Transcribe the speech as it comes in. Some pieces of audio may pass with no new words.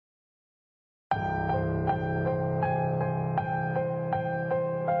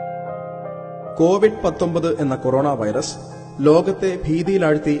COVID-19 എന്ന corona virus ലോകത്തെ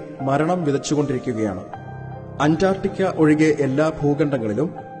ഭീതിയിലാഴ്ത്തി മരണം വിതച്ചുകൊണ്ടിരിക്കുകയാണ്. അന്റാർട്ടിക്ക ഒഴികെ എല്ലാ ഭൂഖണ്ഡങ്ങളിലും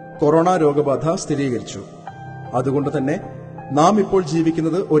കൊറോണ രോഗബാധ സ്ഥിരീകരിച്ചു. അതുകൊണ്ട് തന്നെ നാം ഇപ്പോൾ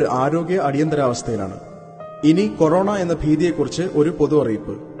ജീവിക്കുന്നത് ഒരു ആരോഗ്യ അടിയന്തരാവസ്ഥയിലാണ്. ഇനി കൊറോണ എന്ന ഭീതിയെക്കുറിച്ച് ഒരു പൊതു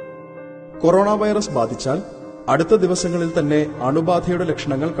അറിയിപ്പ്. കൊറോണ വൈറസ് ബാധിച്ചാൽ അടുത്ത ദിവസങ്ങളിൽ തന്നെ അണുബാധയുടെ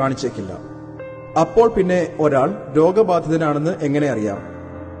ലക്ഷണങ്ങൾ കാണിച്ചേക്കില്ല. അപ്പോൾ പിന്നെ ഒരാൾ രോഗബാധിതനാണെന്ന് എങ്ങനെ അറിയാം?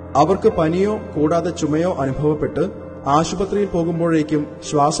 അവർക്ക് പനിയോ കൂടാതെ ചുമയോ അനുഭവപ്പെട്ട് ആശുപത്രിയിൽ പോകുമ്പോഴേക്കും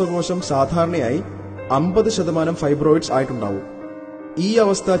ശ്വാസകോശം സാധാരണയായി 50% ഫൈബ്രോയിഡ്സ് ആയിട്ടുണ്ടാവും. ഈ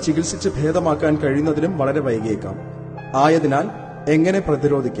അവസ്ഥ ചികിത്സിച്ച് ഭേദമാക്കാൻ കഴിയുന്നതിലും വളരെ വൈകിയേക്കാം. ആയതിനാൽ എങ്ങനെ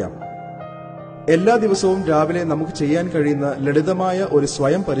പ്രതിരോധിക്കാം? എല്ലാ ദിവസവും രാവിലെ നമുക്ക് ചെയ്യാൻ കഴിയുന്ന ലളിതമായ ഒരു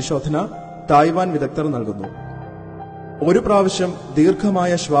സ്വയം പരിശോധന തായ്വാൻ വിദഗ്ധർ നൽകുന്നു. ഒരു പ്രാവശ്യം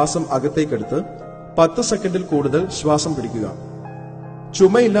ദീർഘമായ ശ്വാസം അകത്തേക്കെടുത്ത് 10 സെക്കൻഡിൽ കൂടുതൽ ശ്വാസം പിടിക്കുക.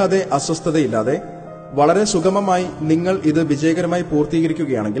 ചുമയില്ലാതെ അസ്വസ്ഥതയില്ലാതെ വളരെ സുഗമമായി നിങ്ങൾ ഇത് വിജയകരമായി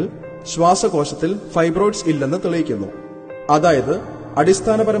പൂർത്തീകരിക്കുകയാണെങ്കിൽ ശ്വാസകോശത്തിൽ ഫൈബ്രോയിഡ്സ് ഇല്ലെന്ന് തെളിയിക്കുന്നു. അതായത്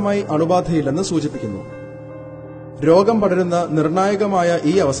അടിസ്ഥാനപരമായി അണുബാധയില്ലെന്ന് സൂചിപ്പിക്കുന്നു. രോഗം പടരുന്ന നിർണായകമായ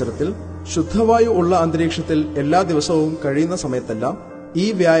ഈ അവസരത്തിൽ ശുദ്ധവായു ഉള്ള അന്തരീക്ഷത്തിൽ എല്ലാ ദിവസവും കഴിയുന്ന സമയത്തെല്ലാം ഈ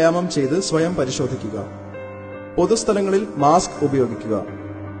വ്യായാമം ചെയ്ത് സ്വയം പരിശോധിക്കുക. പൊതുസ്ഥലങ്ങളിൽ മാസ്ക് ഉപയോഗിക്കുക.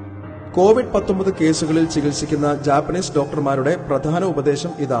 കോവിഡ്-19 കേസുകളിൽ ചികിത്സിക്കുന്ന ജാപ്പനീസ് ഡോക്ടർമാരുടെ പ്രധാന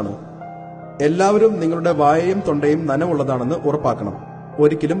ഉപദേശം ഇതാണ്: എല്ലാവരും നിങ്ങളുടെ വായയും തൊണ്ടയും നനവുള്ളതാണെന്ന് ഉറപ്പാക്കണം.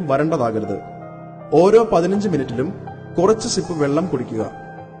 ഒരിക്കലും വരണ്ടതാകരുത്. ഓരോ 15 മിനിറ്റിലും കുറച്ച് സിപ്പ് വെള്ളം കുടിക്കുക.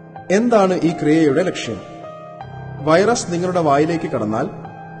 എന്താണ് ഈ ക്രിയയുടെ ലക്ഷ്യം? വൈറസ് നിങ്ങളുടെ വായിലേക്ക് കടന്നാൽ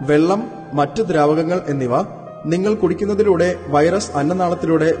വെള്ളം, മറ്റ് ദ്രാവകങ്ങൾ എന്നിവ നിങ്ങൾ കുടിക്കുന്നതിലൂടെ വൈറസ്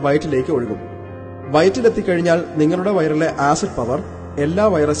അന്നനാളത്തിലൂടെ വയറ്റിലേക്ക് ഒഴുകും. വയറ്റിലെത്തിക്കഴിഞ്ഞാൽ നിങ്ങളുടെ വയറിലെ ആസിഡ് പവർ എല്ലാ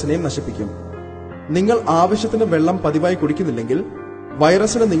വൈറസിനെയും നശിപ്പിക്കും. നിങ്ങൾ ആവശ്യത്തിന് വെള്ളം പതിവായി കുടിക്കുന്നില്ലെങ്കിൽ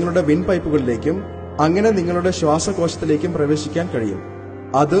വൈറസിന് നിങ്ങളുടെ വിൻപൈപ്പുകളിലേക്കും അങ്ങനെ നിങ്ങളുടെ ശ്വാസകോശത്തിലേക്കും പ്രവേശിക്കാൻ കഴിയും.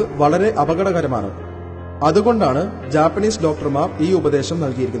 അത് വളരെ അപകടകരമാണ്. അതുകൊണ്ടാണ് ജാപ്പനീസ് ഡോക്ടർമാർ ഈ ഉപദേശം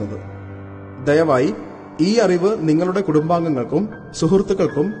നൽകിയിരിക്കുന്നത്. ദയവായി ഈ അറിവ് നിങ്ങളുടെ കുടുംബാംഗങ്ങൾക്കും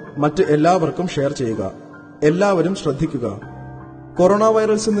സുഹൃത്തുക്കൾക്കും മറ്റ് എല്ലാവർക്കും ഷെയർ ചെയ്യുക. എല്ലാവരും ശ്രദ്ധിക്കുക. കൊറോണ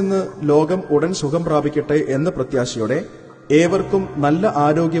വൈറസിൽ നിന്ന് ലോകം ഉടൻ സുഖം പ്രാപിക്കട്ടെ എന്ന പ്രത്യാശയോടെ ഏവർക്കും നല്ല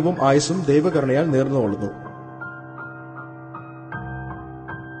ആരോഗ്യവും ആയുസ്സും ദൈവകരുണയാൽ നേർന്നുകൊള്ളുന്നു.